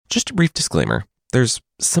Just a brief disclaimer, there's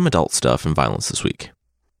some adult stuff and violence this week.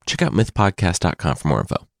 Check out mythpodcast.com for more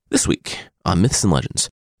info. This week on Myths and Legends,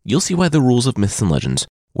 you'll see why the rules of Myths and Legends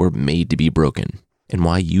were made to be broken, and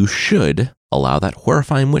why you should allow that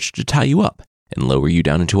horrifying witch to tie you up and lower you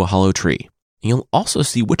down into a hollow tree. And you'll also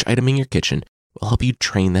see which item in your kitchen will help you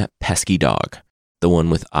train that pesky dog, the one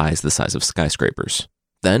with eyes the size of skyscrapers.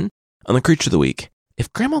 Then, on the Creature of the Week,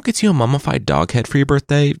 if Grandma gets you a mummified dog head for your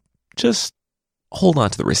birthday, just hold on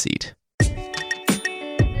to the receipt.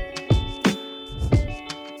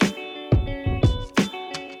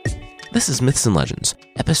 This is Myths and Legends,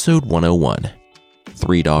 episode 101,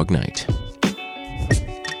 Three Dog Night.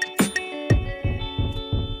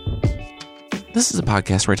 This is a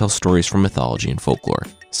podcast where I tell stories from mythology and folklore.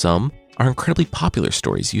 Some are incredibly popular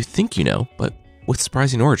stories you think you know, but with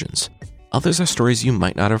surprising origins. Others are stories you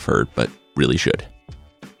might not have heard, but really should.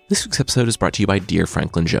 This week's episode is brought to you by Dear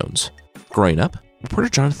Franklin Jones. Growing up, reporter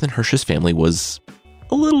Jonathan Hirsch's family was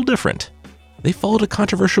a little different. They followed a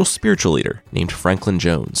controversial spiritual leader named Franklin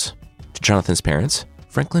Jones. To Jonathan's parents,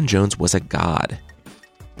 Franklin Jones was a god.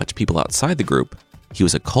 But to people outside the group, he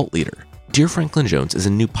was a cult leader. Dear Franklin Jones is a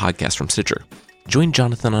new podcast from Stitcher. Join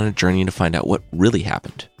Jonathan on a journey to find out what really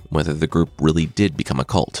happened, whether the group really did become a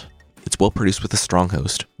cult. It's well produced with a strong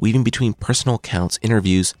host, weaving between personal accounts,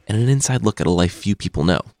 interviews, and an inside look at a life few people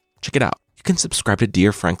know. Check it out. You can subscribe to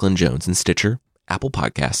Dear Franklin Jones in Stitcher, Apple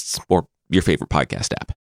Podcasts, or your favorite podcast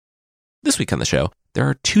app. This week on the show, there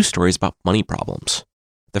are two stories about money problems.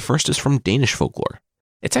 The first is from Danish folklore.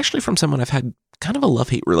 It's actually from someone I've had kind of a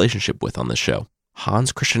love-hate relationship with on this show,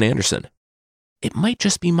 Hans Christian Andersen. It might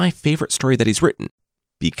just be my favorite story that he's written,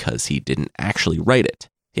 because he didn't actually write it.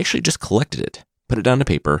 He actually just collected it, put it down to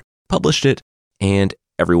paper, published it, and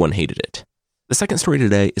everyone hated it. The second story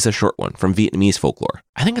today is a short one from Vietnamese folklore.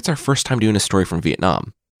 I think it's our first time doing a story from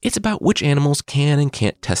Vietnam. It's about which animals can and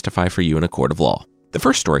can't testify for you in a court of law. The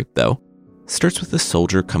first story, though, starts with a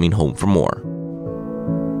soldier coming home from war.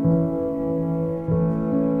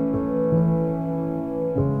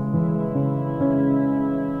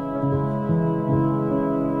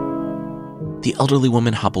 The elderly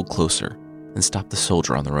woman hobbled closer and stopped the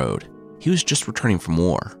soldier on the road. He was just returning from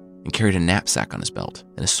war and carried a knapsack on his belt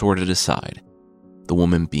and a sword at his side. The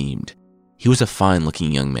woman beamed. He was a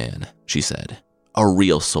fine-looking young man, she said. A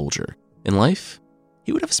real soldier. In life,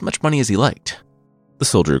 he would have as much money as he liked. The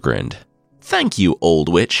soldier grinned. Thank you, old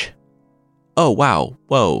witch. Oh, wow.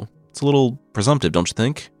 Whoa. It's a little presumptive, don't you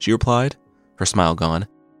think? She replied, her smile gone.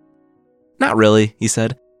 Not really, he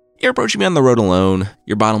said. You're approaching me on the road alone.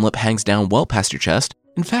 Your bottom lip hangs down well past your chest.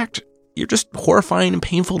 In fact, you're just horrifying and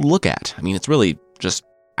painful to look at. I mean, it's really just,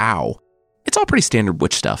 ow. It's all pretty standard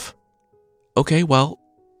witch stuff. Okay, well,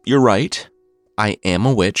 you're right. I am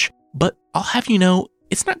a witch, but I'll have you know,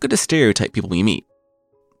 it's not good to stereotype people you meet.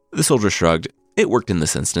 The soldier shrugged. It worked in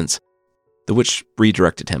this instance. The witch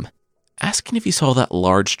redirected him, asking if he saw that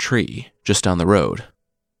large tree just down the road.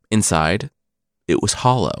 Inside, it was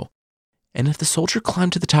hollow. And if the soldier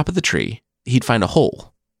climbed to the top of the tree, he'd find a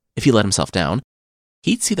hole. If he let himself down,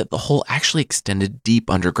 he'd see that the hole actually extended deep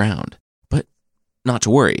underground. But not to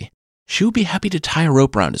worry, she would be happy to tie a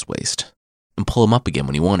rope around his waist and pull him up again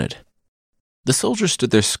when he wanted. The soldier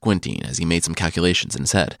stood there squinting as he made some calculations in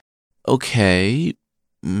his head. Okay,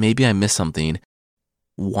 maybe I missed something.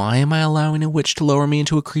 Why am I allowing a witch to lower me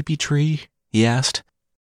into a creepy tree? He asked.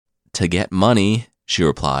 To get money, she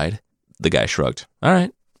replied. The guy shrugged. All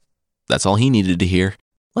right. That's all he needed to hear.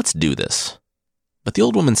 Let's do this. But the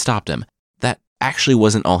old woman stopped him. That actually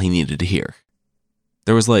wasn't all he needed to hear.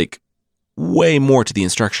 There was way more to the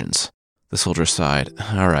instructions. The soldier sighed.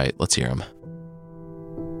 All right, let's hear him.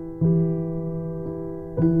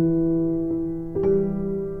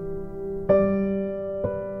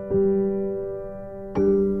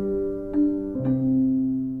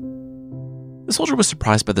 The soldier was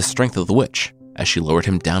surprised by the strength of the witch as she lowered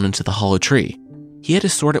him down into the hollow tree. He had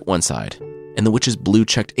his sword at one side, and the witch's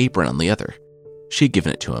blue-checked apron on the other. She had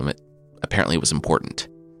given it to him. Apparently it was important.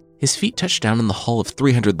 His feet touched down in the hall of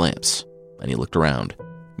 300 lamps, and he looked around.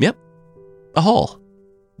 Yep, a hall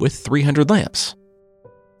with 300 lamps.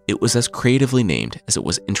 It was as creatively named as it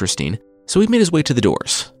was interesting, so he made his way to the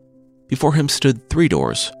doors. Before him stood 3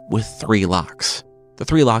 doors with 3 locks. The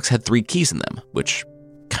 3 locks had 3 keys in them, which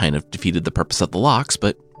kind of defeated the purpose of the locks,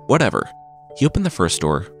 but whatever. He opened the first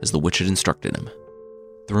door as the witch had instructed him.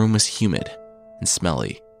 The room was humid and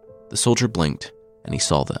smelly. The soldier blinked, and he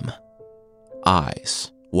saw them.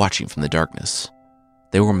 Eyes watching from the darkness.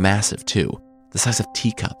 They were massive, too, the size of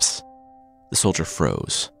teacups. The soldier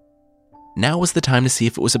froze. Now was the time to see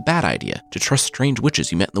if it was a bad idea to trust strange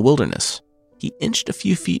witches you met in the wilderness. He inched a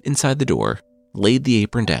few feet inside the door laid the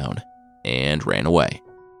apron down, and ran away.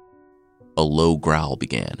 A low growl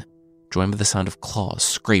began, joined by the sound of claws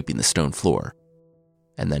scraping the stone floor.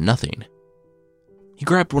 And then nothing. He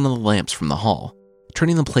grabbed one of the lamps from the hall,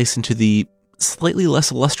 turning the place into the slightly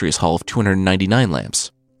less illustrious hall of 299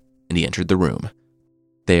 lamps, and he entered the room.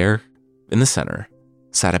 There, in the center,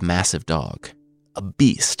 sat a massive dog, a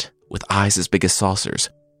beast with eyes as big as saucers,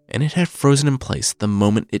 and it had frozen in place the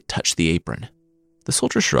moment it touched the apron. The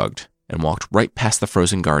soldier shrugged and walked right past the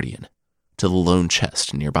frozen guardian to the lone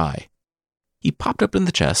chest nearby. He popped open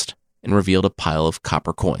the chest and revealed a pile of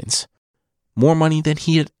copper coins, more money than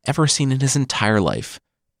he had ever seen in his entire life,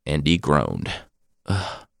 and he groaned.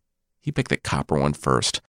 Ugh. He picked the copper one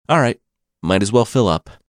first. All right, might as well fill up.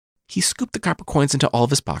 He scooped the copper coins into all of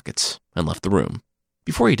his pockets and left the room.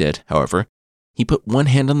 Before he did, however, he put one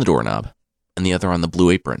hand on the doorknob and the other on the blue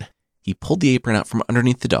apron. He pulled the apron out from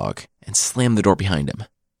underneath the dog and slammed the door behind him.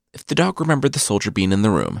 If the dog remembered the soldier being in the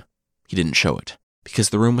room, he didn't show it, because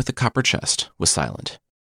the room with the copper chest was silent.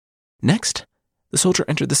 Next, the soldier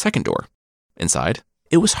entered the second door. Inside,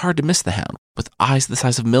 it was hard to miss the hound, with eyes the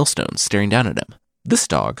size of millstones staring down at him. This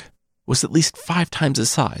dog was at least 5 times his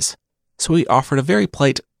size, so he offered a very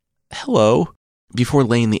polite hello before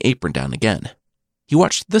laying the apron down again. He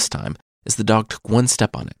watched this time as the dog took one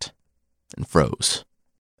step on it and froze.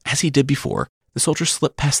 As he did before, the soldier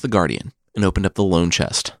slipped past the guardian and opened up the lone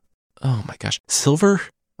chest. Oh my gosh, silver?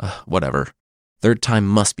 Whatever. Third time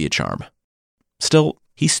must be a charm. Still,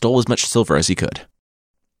 he stole as much silver as he could.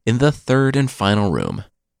 In the third and final room,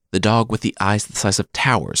 the dog with the eyes the size of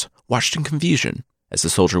towers watched in confusion as the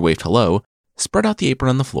soldier waved hello, spread out the apron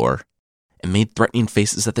on the floor, and made threatening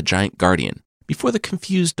faces at the giant guardian before the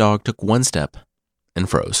confused dog took one step and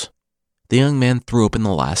froze. The young man threw open the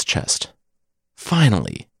last chest.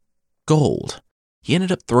 Finally, gold. He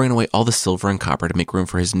ended up throwing away all the silver and copper to make room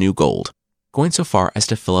for his new gold, going so far as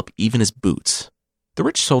to fill up even his boots. The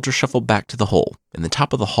rich soldier shuffled back to the hole in the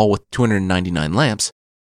top of the hall with 299 lamps,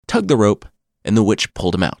 tugged the rope, and the witch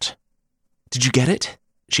pulled him out. Did you get it?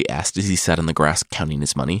 She asked as he sat on the grass counting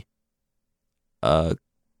his money.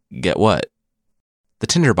 Get what? The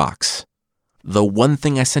tinderbox. The one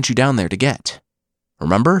thing I sent you down there to get.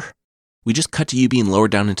 Remember? We just cut to you being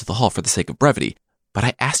lowered down into the hall for the sake of brevity, but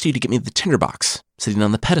I asked you to get me the tinderbox, sitting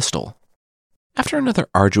on the pedestal. After another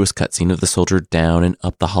arduous cutscene of the soldier down and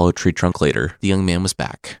up the hollow tree trunk later, the young man was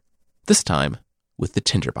back, this time with the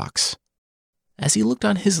tinderbox. As he looked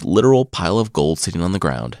on his literal pile of gold sitting on the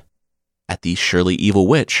ground, at the surely evil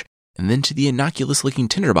witch, and then to the innocuous-looking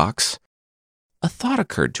tinderbox, a thought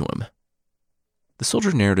occurred to him. The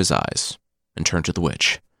soldier narrowed his eyes and turned to the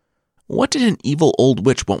witch. What did an evil old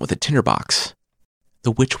witch want with a tinderbox?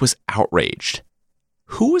 The witch was outraged.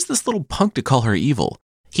 Who was this little punk to call her evil?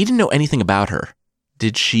 He didn't know anything about her.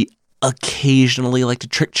 Did she occasionally like to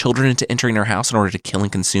trick children into entering her house in order to kill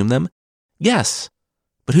and consume them? Yes,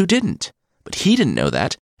 but who didn't? But he didn't know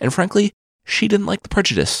that, and frankly, she didn't like the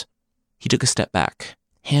prejudice. He took a step back,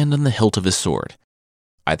 hand on the hilt of his sword.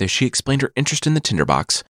 Either she explained her interest in the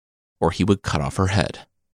tinderbox, or he would cut off her head.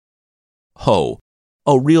 Oh,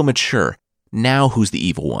 real mature. Now who's the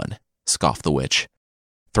evil one? Scoffed the witch,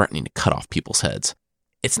 threatening to cut off people's heads.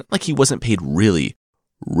 It's not like he wasn't paid really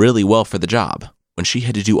well for the job when she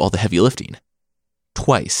had to do all the heavy lifting.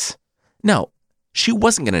 Twice. No, she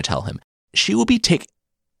wasn't going to tell him. She would be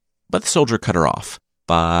But the soldier cut her off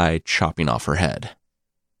by chopping off her head.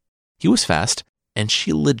 He was fast, and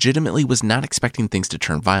she legitimately was not expecting things to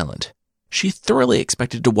turn violent. She thoroughly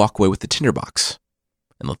expected to walk away with the tinderbox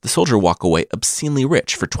and let the soldier walk away obscenely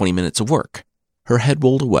rich for 20 minutes of work. Her head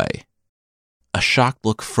rolled away, a shocked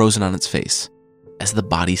look frozen on its face as the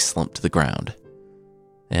body slumped to the ground.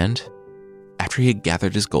 And after he had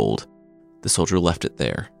gathered his gold, the soldier left it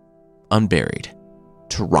there, unburied,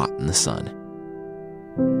 to rot in the sun.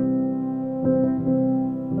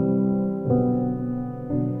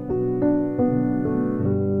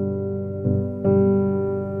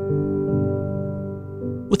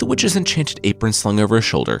 With the witch's enchanted apron slung over his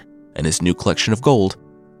shoulder and his new collection of gold,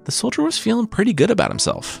 the soldier was feeling pretty good about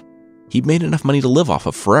himself. He'd made enough money to live off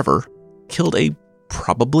of forever, killed a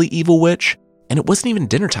probably evil witch, and it wasn't even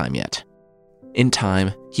dinner time yet. In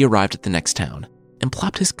time, he arrived at the next town and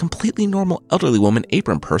plopped his completely normal elderly woman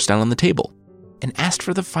apron purse down on the table and asked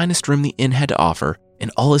for the finest room the inn had to offer and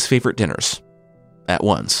all his favorite dinners. At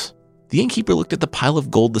once, the innkeeper looked at the pile of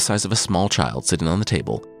gold the size of a small child sitting on the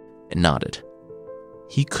table and nodded.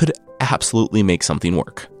 He could absolutely make something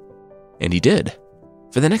work. And he did.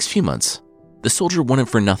 For the next few months, the soldier wanted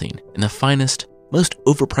for nothing in the finest, most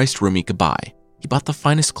overpriced room he could buy. He bought the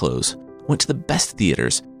finest clothes, went to the best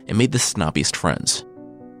theaters, and made the snobbiest friends.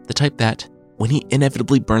 The type that, when he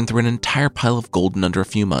inevitably burned through an entire pile of gold in under a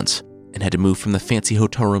few months and had to move from the fancy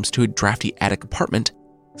hotel rooms to a drafty attic apartment,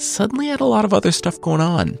 suddenly had a lot of other stuff going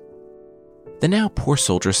on. The now poor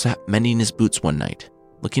soldier sat mending his boots one night,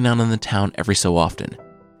 looking out on the town every so often,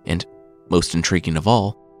 and, most intriguing of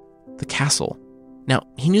all, the castle. Now,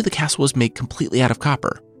 he knew the castle was made completely out of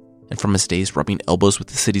copper, and from his days rubbing elbows with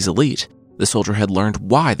the city's elite, the soldier had learned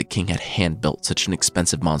why the king had hand-built such an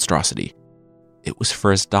expensive monstrosity. It was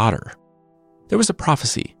for his daughter. There was a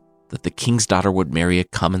prophecy that the king's daughter would marry a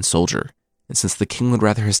common soldier, and since the king would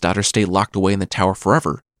rather his daughter stay locked away in the tower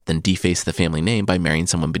forever than deface the family name by marrying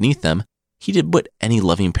someone beneath them, he did what any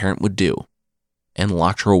loving parent would do, and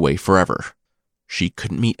locked her away forever. She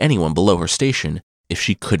couldn't meet anyone below her station if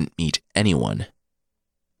she couldn't meet anyone.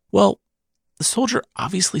 Well, the soldier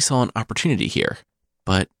obviously saw an opportunity here,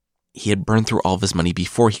 but he had burned through all of his money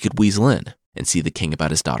before he could weasel in and see the king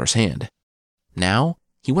about his daughter's hand. Now,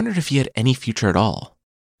 he wondered if he had any future at all.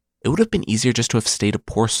 It would have been easier just to have stayed a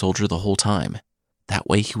poor soldier the whole time. That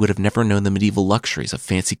way he would have never known the medieval luxuries of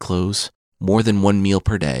fancy clothes, more than one meal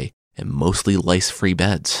per day, and mostly lice-free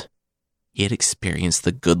beds. He had experienced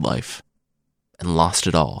the good life and lost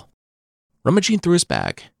it all. Rummaging through his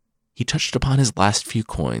bag, he touched upon his last few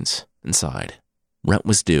coins and sighed. Rent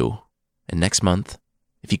was due, and next month,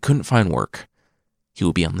 if he couldn't find work, he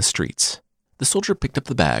would be on the streets. The soldier picked up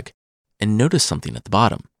the bag and noticed something at the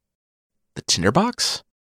bottom. The tinderbox?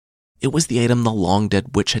 It was the item the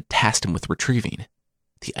long-dead witch had tasked him with retrieving.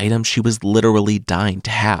 The item she was literally dying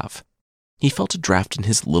to have. He felt a draft in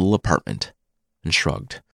his little apartment and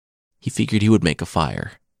shrugged. He figured he would make a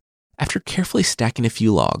fire. After carefully stacking a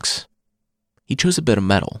few logs, he chose a bit of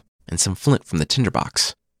metal and some flint from the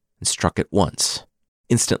tinderbox and struck it once.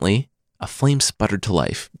 Instantly, a flame sputtered to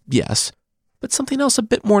life, yes, but something else a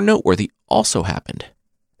bit more noteworthy also happened.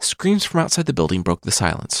 Screams from outside the building broke the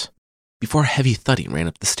silence, before a heavy thudding ran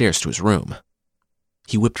up the stairs to his room.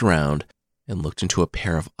 He whipped around and looked into a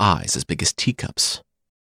pair of eyes as big as teacups.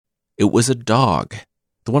 It was a dog,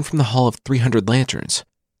 the one from the Hall of 300 Lanterns.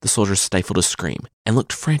 The soldier stifled a scream and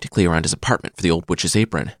looked frantically around his apartment for the old witch's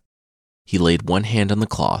apron. He laid one hand on the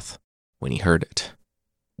cloth when he heard it.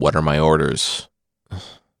 "What are my orders?"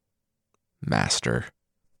 "Master."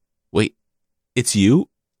 "Wait, it's you?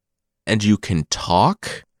 And you can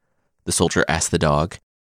talk?" the soldier asked the dog.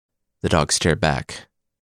 The dog stared back.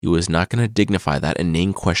 He was not going to dignify that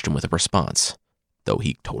inane question with a response, though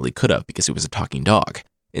he totally could have because he was a talking dog.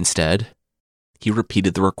 Instead, he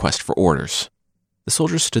repeated the request for orders. The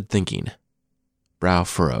soldier stood thinking, brow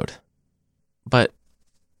furrowed. "But,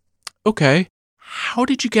 okay, how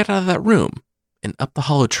did you get out of that room and up the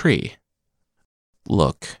hollow tree?"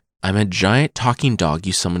 "Look, I'm a giant talking dog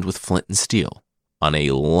you summoned with flint and steel. On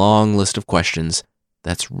a long list of questions,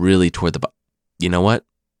 that's really toward the You know what?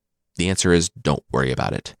 The answer is don't worry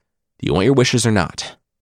about it. Do you want your wishes or not?"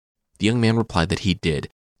 The young man replied that he did.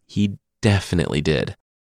 He definitely did.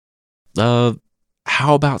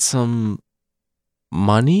 How about some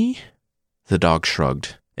money?" The dog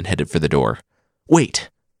shrugged and headed for the door. "Wait!"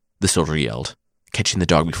 the soldier yelled, catching the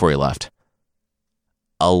dog before he left.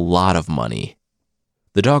 "A lot of money."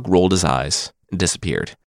 The dog rolled his eyes and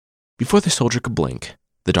disappeared. Before the soldier could blink,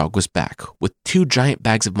 the dog was back with 2 giant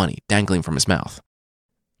bags of money dangling from his mouth.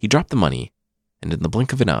 He dropped the money, and in the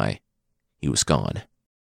blink of an eye, he was gone.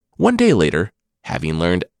 One day later, having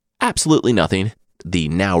learned absolutely nothing, the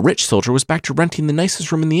now rich soldier was back to renting the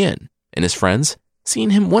nicest room in the inn, and his friends, seeing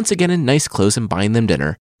him once again in nice clothes and buying them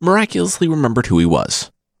dinner, miraculously remembered who he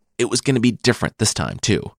was. It was going to be different this time,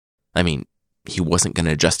 too. I mean, he wasn't going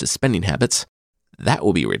to adjust his spending habits. That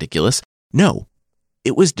would be ridiculous. No,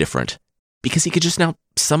 it was different, because he could just now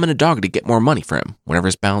summon a dog to get more money for him whenever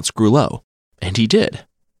his balance grew low. And he did.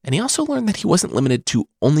 And he also learned that he wasn't limited to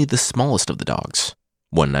only the smallest of the dogs.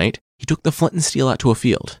 One night, he took the flint and steel out to a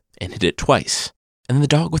field and hit it twice. And then the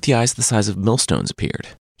dog with the eyes the size of millstones appeared.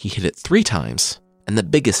 He hit it 3 times, and the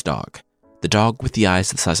biggest dog, the dog with the eyes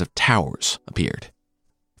the size of towers, appeared.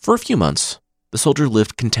 For a few months, the soldier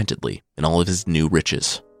lived contentedly in all of his new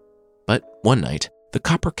riches. But one night, the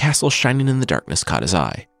copper castle shining in the darkness caught his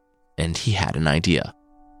eye, and he had an idea.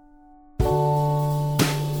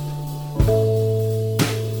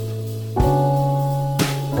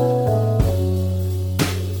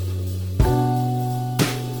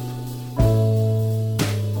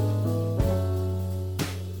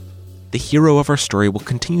 The hero of our story will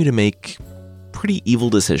continue to make pretty evil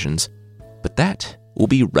decisions, but that will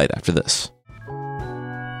be right after this.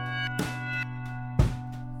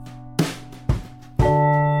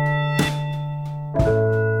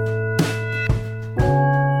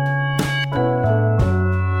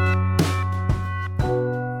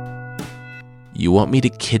 You want me to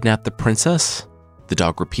kidnap the princess? The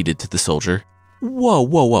dog repeated to the soldier.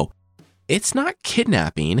 Whoa. It's not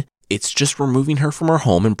kidnapping. It's just removing her from her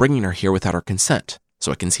home and bringing her here without her consent,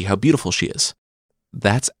 so I can see how beautiful she is.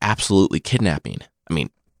 That's absolutely kidnapping. I mean,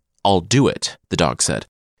 I'll do it, the dog said.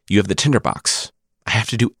 You have the tinderbox. I have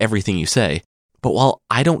to do everything you say, but while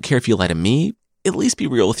I don't care if you lie to me, at least be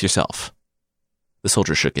real with yourself. The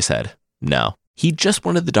soldier shook his head. No, he just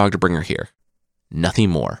wanted the dog to bring her here. Nothing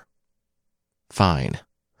more. Fine.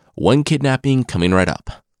 One kidnapping coming right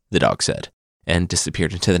up, the dog said, and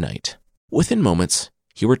disappeared into the night. Within moments,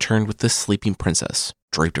 he returned with the sleeping princess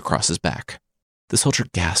draped across his back. The soldier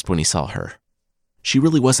gasped when he saw her. She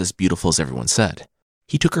really was as beautiful as everyone said.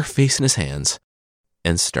 He took her face in his hands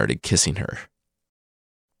and started kissing her.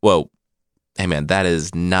 Whoa. Hey man, that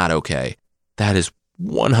is not okay. That is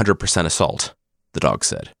 100% assault, the dog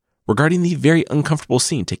said, regarding the very uncomfortable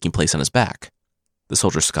scene taking place on his back. The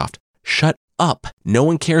soldier scoffed. Shut up. No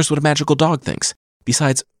one cares what a magical dog thinks.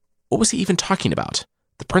 Besides, what was he even talking about?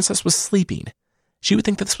 The princess was sleeping. She would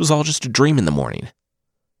think that this was all just a dream in the morning.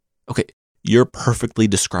 Okay, you're perfectly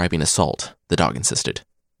describing assault, the dog insisted.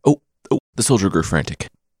 Oh, the soldier grew frantic.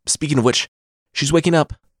 Speaking of which, she's waking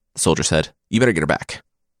up, the soldier said. You better get her back.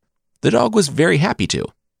 The dog was very happy to,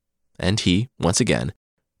 and he, once again,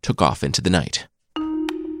 took off into the night.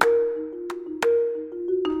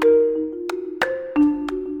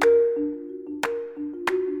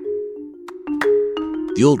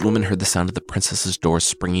 The old woman heard the sound of the princess's door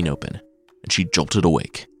springing open, and she jolted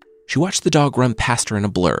awake. She watched the dog run past her in a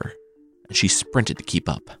blur, and she sprinted to keep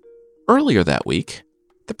up. Earlier that week,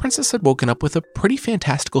 the princess had woken up with a pretty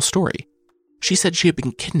fantastical story. She said she had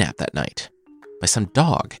been kidnapped that night by some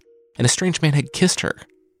dog, and a strange man had kissed her.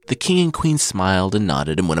 The king and queen smiled and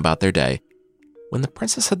nodded and went about their day. When the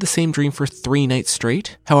princess had the same dream for 3 nights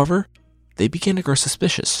straight, however, they began to grow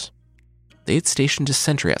suspicious. They had stationed a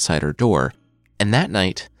sentry outside her door, and that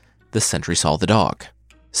night, the sentry saw the dog.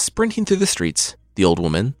 Sprinting through the streets, the old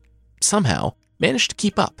woman, somehow, managed to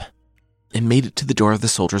keep up and made it to the door of the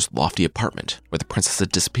soldier's lofty apartment where the princess had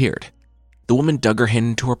disappeared. The woman dug her hand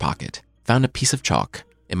into her pocket, found a piece of chalk,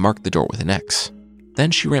 and marked the door with an X. Then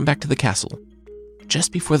she ran back to the castle,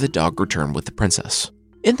 just before the dog returned with the princess.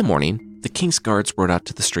 In the morning, the king's guards rode out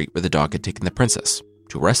to the street where the dog had taken the princess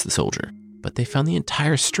to arrest the soldier, but they found the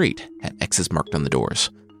entire street had X's marked on the doors.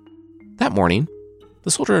 That morning,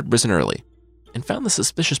 the soldier had risen early and found the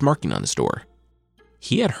suspicious marking on his door.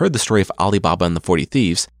 He had heard the story of Ali Baba and the 40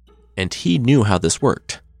 Thieves, and he knew how this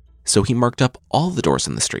worked, so he marked up all the doors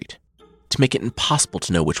in the street to make it impossible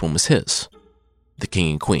to know which one was his. The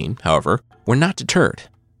king and queen, however, were not deterred.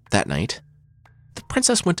 That night, the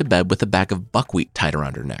princess went to bed with a bag of buckwheat tied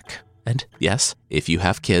around her neck. And yes, if you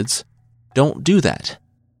have kids, don't do that.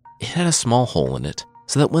 It had a small hole in it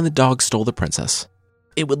so that when the dog stole the princess,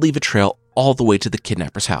 it would leave a trail all the way to the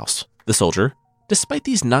kidnapper's house. The soldier, despite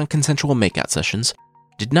these non-consensual makeout sessions,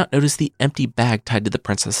 did not notice the empty bag tied to the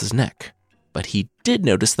princess's neck, but he did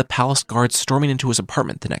notice the palace guards storming into his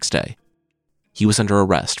apartment the next day. He was under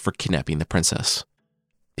arrest for kidnapping the princess.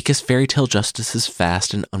 Because fairy tale justice is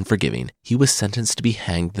fast and unforgiving, he was sentenced to be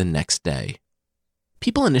hanged the next day.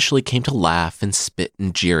 People initially came to laugh and spit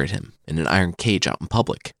and jeer at him in an iron cage out in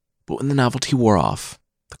public, but when the novelty wore off,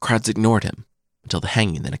 the crowds ignored him until the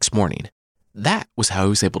hanging the next morning. That was how he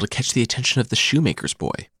was able to catch the attention of the shoemaker's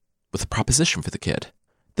boy with a proposition for the kid.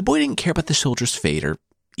 The boy didn't care about the soldier's fate or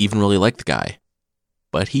even really like the guy,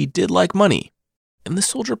 but he did like money, and the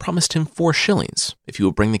soldier promised him 4 shillings if he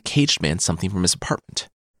would bring the caged man something from his apartment.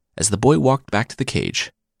 As the boy walked back to the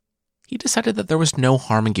cage, he decided that there was no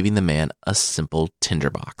harm in giving the man a simple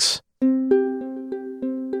tinderbox.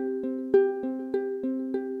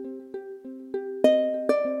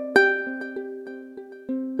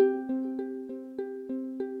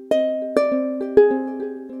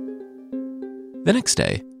 The next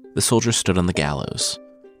day, the soldier stood on the gallows,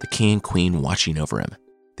 the king and queen watching over him.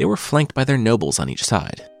 They were flanked by their nobles on each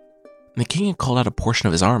side. And the king had called out a portion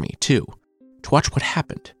of his army, too, to watch what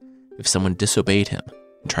happened if someone disobeyed him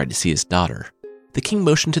and tried to see his daughter. The king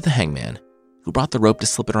motioned to the hangman, who brought the rope to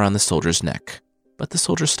slip it around the soldier's neck, but the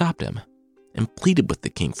soldier stopped him and pleaded with the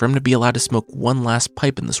king for him to be allowed to smoke one last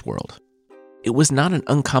pipe in this world. It was not an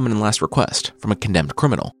uncommon and last request from a condemned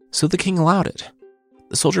criminal, so the king allowed it.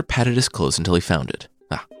 The soldier patted his clothes until he found it.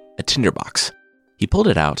 A tinderbox. He pulled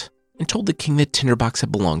it out and told the king that tinderbox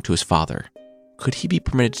had belonged to his father. Could he be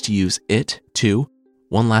permitted to use it, too,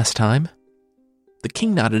 one last time? The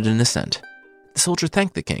king nodded in assent. The soldier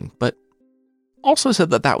thanked the king, but also said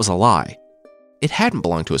that that was a lie. It hadn't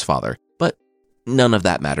belonged to his father, but none of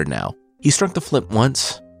that mattered now. He struck the flint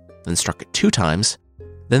once, then struck it 2 times,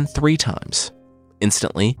 then 3 times.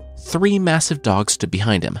 Instantly, 3 massive dogs stood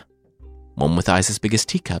behind him. One with eyes as big as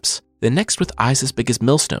teacups, the next with eyes as big as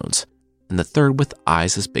millstones, and the third with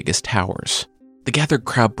eyes as big as towers. The gathered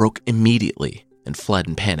crowd broke immediately and fled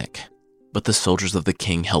in panic, but the soldiers of the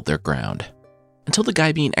king held their ground, until the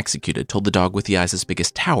guy being executed told the dog with the eyes as big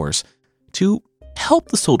as towers to help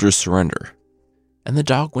the soldiers surrender, and the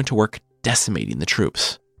dog went to work decimating the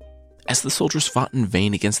troops. As the soldiers fought in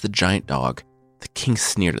vain against the giant dog, the king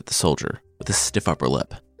sneered at the soldier with a stiff upper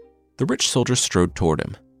lip. The rich soldier strode toward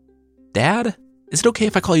him. "Dad? Is it okay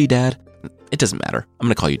if I call you Dad?" "It doesn't matter. I'm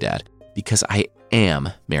going to call you Dad, because I am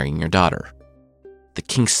marrying your daughter." The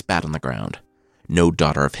king spat on the ground. No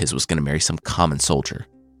daughter of his was going to marry some common soldier.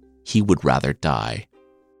 He would rather die.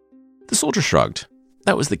 The soldier shrugged.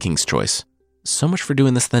 That was the king's choice. So much for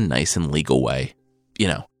doing this the nice and legal way.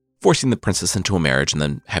 Forcing the princess into a marriage and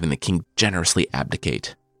then having the king generously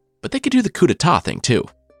abdicate. But they could do the coup d'etat thing too.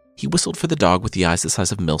 He whistled for the dog with the eyes the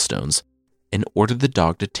size of millstones and ordered the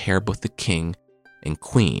dog to tear both the king and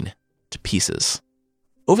queen to pieces.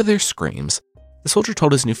 Over their screams, the soldier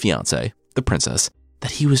told his new fiancée, the princess,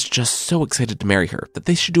 that he was just so excited to marry her that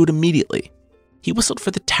they should do it immediately. He whistled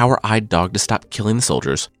for the tower-eyed dog to stop killing the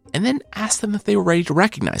soldiers and then asked them if they were ready to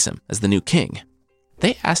recognize him as the new king.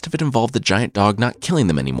 They asked if it involved the giant dog not killing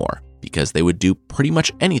them anymore, because they would do pretty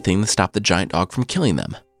much anything to stop the giant dog from killing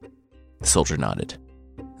them. The soldier nodded,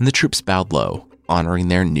 and the troops bowed low, honoring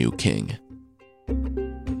their new king.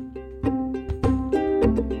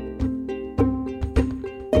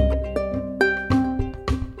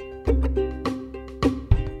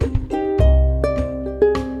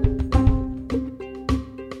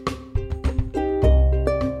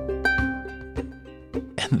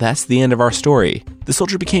 And that's the end of our story. The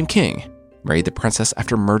soldier became king, married the princess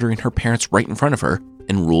after murdering her parents right in front of her,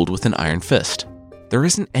 and ruled with an iron fist. There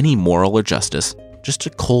isn't any moral or justice, just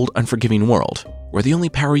a cold, unforgiving world, where the only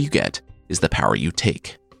power you get is the power you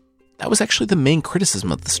take. That was actually the main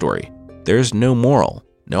criticism of the story. There's no moral,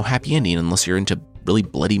 no happy ending unless you're into really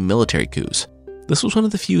bloody military coups. This was one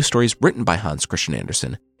of the few stories written by Hans Christian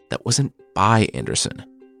Andersen that wasn't by Andersen.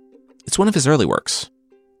 It's one of his early works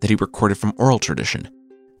that he recorded from oral tradition,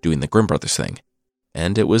 doing the Grimm Brothers thing,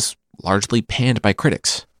 and it was largely panned by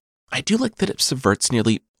critics. I do like that it subverts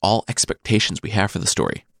nearly all expectations we have for the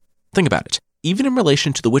story. Think about it. Even in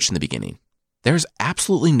relation to the witch in the beginning, there's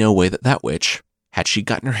absolutely no way that that witch, had she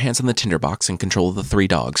gotten her hands on the tinderbox and control of the 3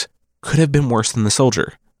 dogs, could have been worse than the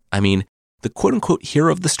soldier. I mean, the quote-unquote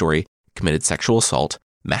hero of the story committed sexual assault,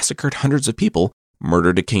 massacred hundreds of people,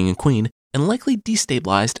 murdered a king and queen, and likely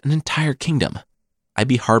destabilized an entire kingdom. I'd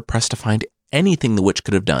be hard-pressed to find anything the witch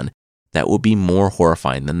could have done that would be more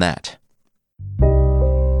horrifying than that.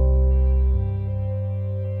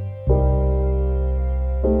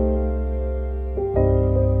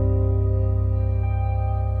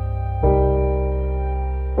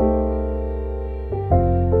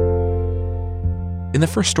 In the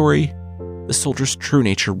first story, the soldier's true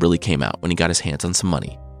nature really came out when he got his hands on some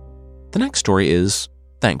money. The next story is,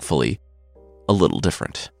 thankfully, a little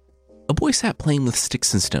different. A boy sat playing with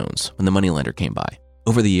sticks and stones when the moneylender came by.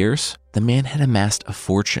 Over the years, the man had amassed a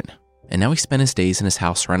fortune, and now he spent his days in his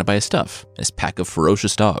house surrounded by his stuff and his pack of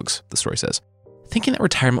ferocious dogs, the story says. Thinking that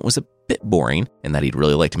retirement was a bit boring and that he'd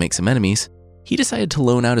really like to make some enemies, he decided to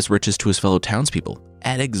loan out his riches to his fellow townspeople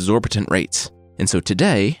at exorbitant rates. And so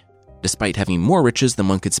today, despite having more riches than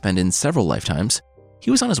one could spend in several lifetimes, he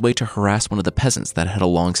was on his way to harass one of the peasants that had a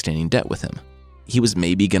long-standing debt with him. He was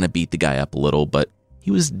maybe going to beat the guy up a little, but he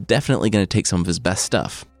was definitely going to take some of his best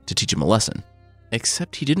stuff to teach him a lesson.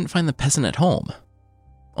 Except he didn't find the peasant at home.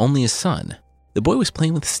 Only his son. The boy was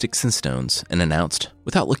playing with sticks and stones and announced,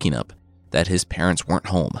 without looking up, that his parents weren't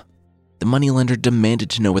home. The moneylender demanded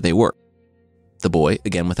to know where they were. The boy,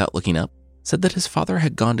 again without looking up, said that his father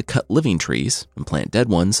had gone to cut living trees and plant dead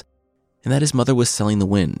ones, and that his mother was selling the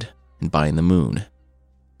wind and buying the moon.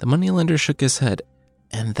 The moneylender shook his head.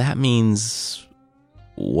 And that means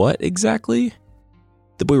what exactly?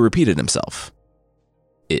 The boy repeated himself.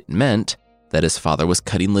 It meant that his father was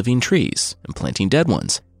cutting living trees and planting dead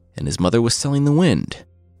ones, and his mother was selling the wind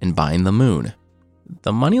and buying the moon.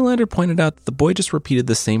 The moneylender pointed out that the boy just repeated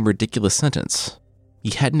the same ridiculous sentence.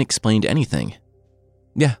 He hadn't explained anything.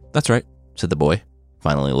 "Yeah, that's right," said the boy,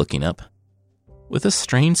 finally looking up. With a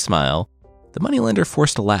strange smile, the moneylender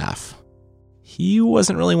forced a laugh. He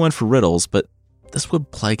wasn't really one for riddles, but this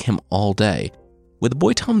would plague him all day. Would the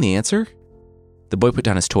boy tell him the answer? The boy put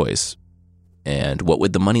down his toys. And what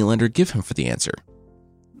would the moneylender give him for the answer?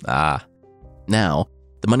 Now,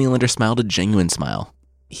 the moneylender smiled a genuine smile.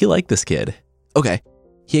 He liked this kid. Okay,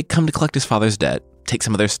 he had come to collect his father's debt, take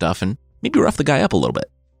some of their stuff, and maybe rough the guy up a little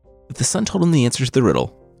bit. If the son told him the answer to the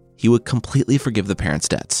riddle, he would completely forgive the parents'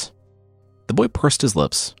 debts. The boy pursed his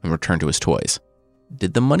lips and returned to his toys.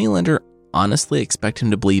 Did the moneylender honestly expect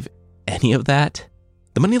him to believe any of that?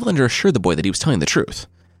 The moneylender assured the boy that he was telling the truth.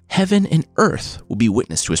 Heaven and earth will be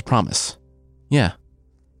witness to his promise. Yeah,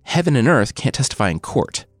 heaven and earth can't testify in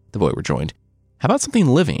court, the boy rejoined. How about something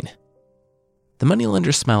living? The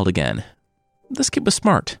moneylender smiled again. This kid was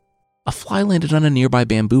smart. A fly landed on a nearby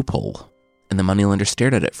bamboo pole, and the moneylender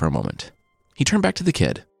stared at it for a moment. He turned back to the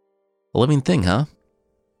kid. A living thing, huh?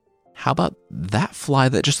 How about that fly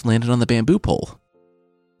that just landed on the bamboo pole?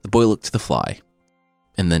 The boy looked to the fly,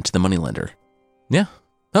 and then to the moneylender. Yeah,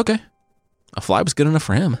 okay. A fly was good enough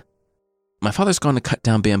for him. My father's gone to cut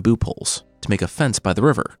down bamboo poles to make a fence by the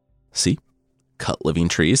river. See? Cut living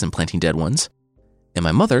trees and planting dead ones. And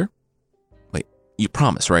my mother... Wait, you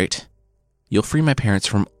promise, right? You'll free my parents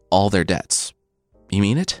from all their debts. You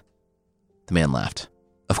mean it? The man laughed.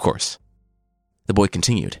 Of course. The boy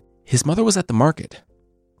continued. His mother was at the market,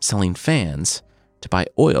 selling fans to buy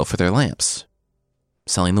oil for their lamps,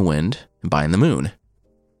 selling the wind and buying the moon.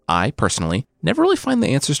 I, personally, never really find the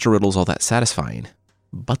answers to riddles all that satisfying,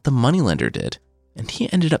 but the moneylender did, and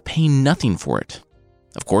he ended up paying nothing for it.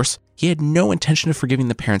 Of course, he had no intention of forgiving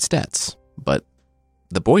the parents' debts, but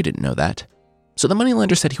the boy didn't know that. So the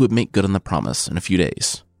moneylender said he would make good on the promise in a few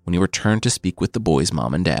days, when he returned to speak with the boy's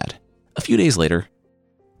mom and dad. A few days later,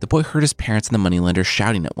 the boy heard his parents and the moneylender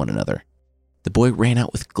shouting at one another. The boy ran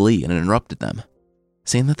out with glee and interrupted them,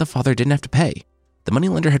 saying that the father didn't have to pay. The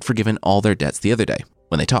moneylender had forgiven all their debts the other day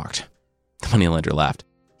when they talked. The moneylender laughed.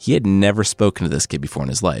 He had never spoken to this kid before in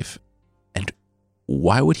his life. And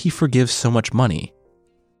why would he forgive so much money?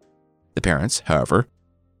 The parents, however,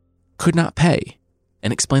 could not pay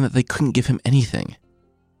and explained that they couldn't give him anything.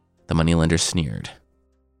 The moneylender sneered.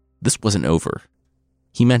 This wasn't over.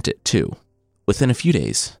 He meant it, too. Within a few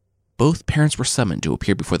days, both parents were summoned to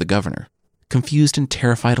appear before the governor, confused and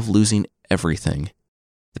terrified of losing everything.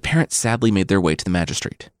 The parents sadly made their way to the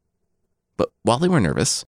magistrate. But while they were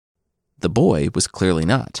nervous, the boy was clearly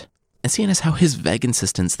not. And seeing as how his vague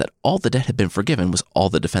insistence that all the debt had been forgiven was all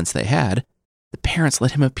the defense they had, the parents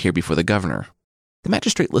let him appear before the governor. The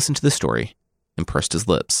magistrate listened to the story and pursed his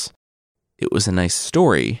lips. It was a nice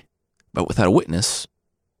story, but without a witness,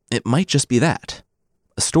 it might just be that,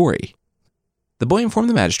 a story. The boy informed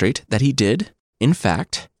the magistrate that he did, in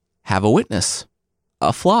fact, have a witness.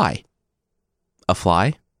 A fly. A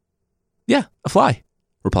fly? Yeah, a fly,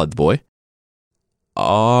 replied the boy.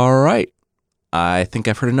 All right. I think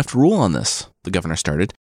I've heard enough to rule on this, the governor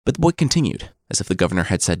started, but the boy continued, as if the governor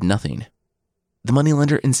had said nothing. The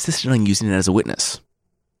moneylender insisted on using it as a witness.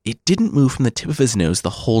 It didn't move from the tip of his nose the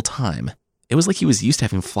whole time. It was like he was used to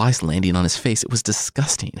having flies landing on his face. It was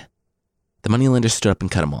disgusting. The moneylender stood up and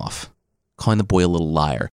cut him off, calling the boy a little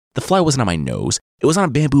liar. The fly wasn't on my nose. It was on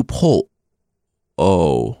a bamboo pole.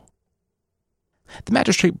 Oh. The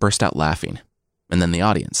magistrate burst out laughing, and then the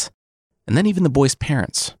audience, and then even the boy's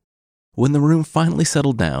parents. When the room finally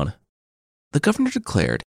settled down, the governor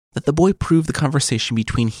declared that the boy proved the conversation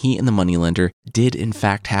between he and the moneylender did in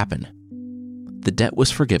fact happen. The debt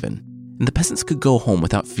was forgiven, and the peasants could go home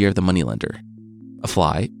without fear of the moneylender. A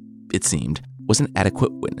fly, it seemed, was an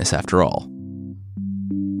adequate witness after all.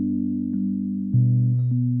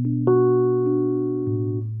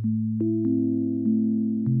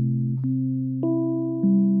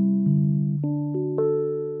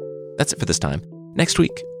 That's it for this time. Next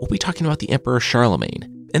week, we'll be talking about the Emperor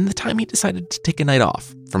Charlemagne and the time he decided to take a night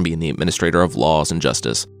off from being the administrator of laws and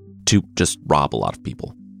justice to just rob a lot of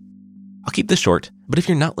people. I'll keep this short, but if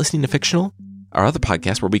you're not listening to Fictional, our other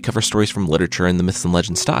podcast where we cover stories from literature in the myths and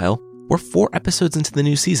legends style, we're 4 episodes into the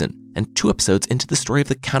new season and 2 episodes into the story of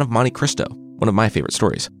the Count of Monte Cristo, one of my favorite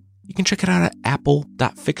stories. You can check it out at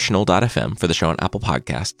apple.fictional.fm for the show on Apple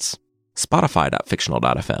Podcasts,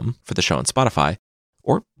 spotify.fictional.fm for the show on Spotify,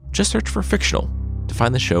 or just search for Fictional to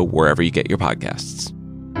find the show wherever you get your podcasts.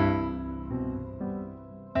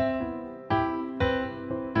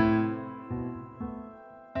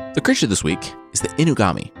 The creature this week is the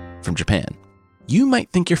Inugami from Japan. You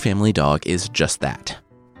might think your family dog is just that,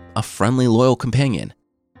 a friendly, loyal companion.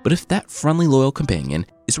 But if that friendly, loyal companion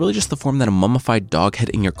is really just the form that a mummified dog head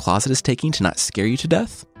in your closet is taking to not scare you to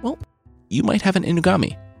death, well, you might have an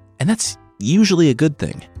Inugami. And that's usually a good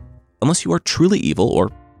thing. Unless you are truly evil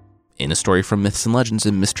or, in a story from Myths and Legends,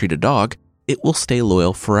 a mistreated dog, it will stay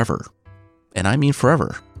loyal forever. And I mean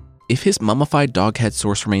forever. If his mummified dog head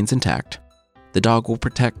source remains intact, the dog will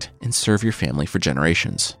protect and serve your family for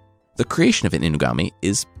generations. The creation of an Inugami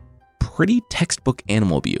is pretty textbook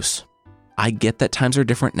animal abuse. I get that times are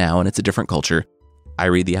different now and it's a different culture. I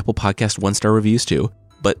read the Apple Podcast 1-star reviews too,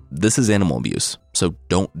 But this is animal abuse, so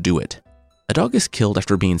don't do it. A dog is killed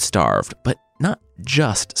after being starved, but not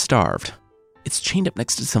just starved. It's chained up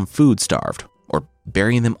next to some food starved, or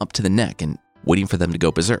burying them up to the neck and waiting for them to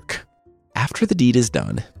go berserk. After the deed is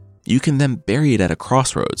done, you can then bury it at a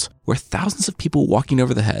crossroads where thousands of people walking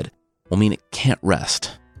over the head will mean it can't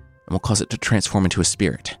rest and will cause it to transform into a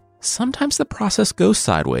spirit. Sometimes the process goes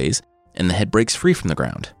sideways and the head breaks free from the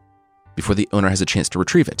ground before the owner has a chance to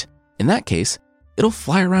retrieve it. In that case, it'll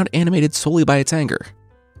fly around animated solely by its anger.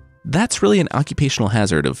 That's really an occupational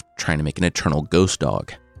hazard of trying to make an eternal ghost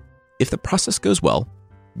dog. If the process goes well,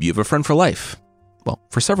 you have a friend for life. Well,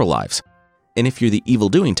 for several lives. And if you're the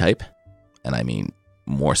evil-doing type, and I mean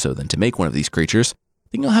more so than to make one of these creatures,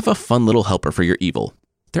 then you'll have a fun little helper for your evil.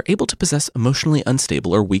 They're able to possess emotionally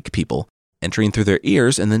unstable or weak people, entering through their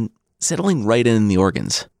ears and then settling right in the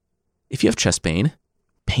organs. If you have chest pain,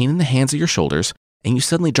 pain in the hands or your shoulders, and you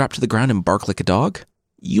suddenly drop to the ground and bark like a dog,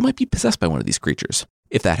 you might be possessed by one of these creatures.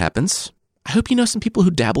 If that happens, I hope you know some people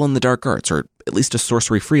who dabble in the dark arts, or at least a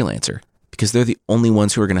sorcery freelancer, because they're the only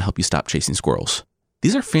ones who are going to help you stop chasing squirrels.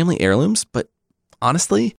 These are family heirlooms, but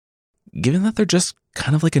honestly, given that they're just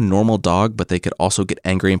kind of like a normal dog, but they could also get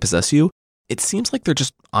angry and possess you, it seems like they're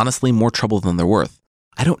just honestly more trouble than they're worth.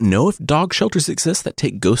 I don't know if dog shelters exist that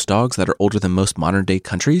take ghost dogs that are older than most modern day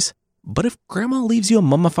countries, but if grandma leaves you a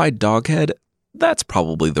mummified dog head, that's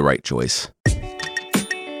probably the right choice.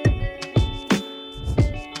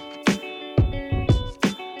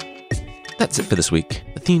 That's it for this week.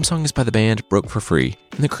 The theme song is by the band Broke for Free,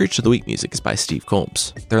 and the Creature of the Week music is by Steve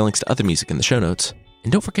Combs. There are links to other music in the show notes.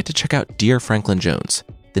 And don't forget to check out Dear Franklin Jones,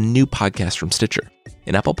 the new podcast from Stitcher,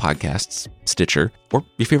 in Apple Podcasts, Stitcher, or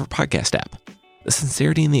your favorite podcast app. The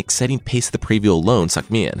sincerity and the exciting pace of the preview alone sucked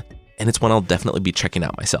me in, and it's one I'll definitely be checking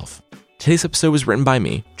out myself. Today's episode was written by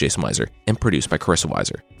me, Jason Weiser, and produced by Carissa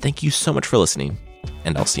Weiser. Thank you so much for listening,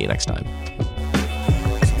 and I'll see you next time.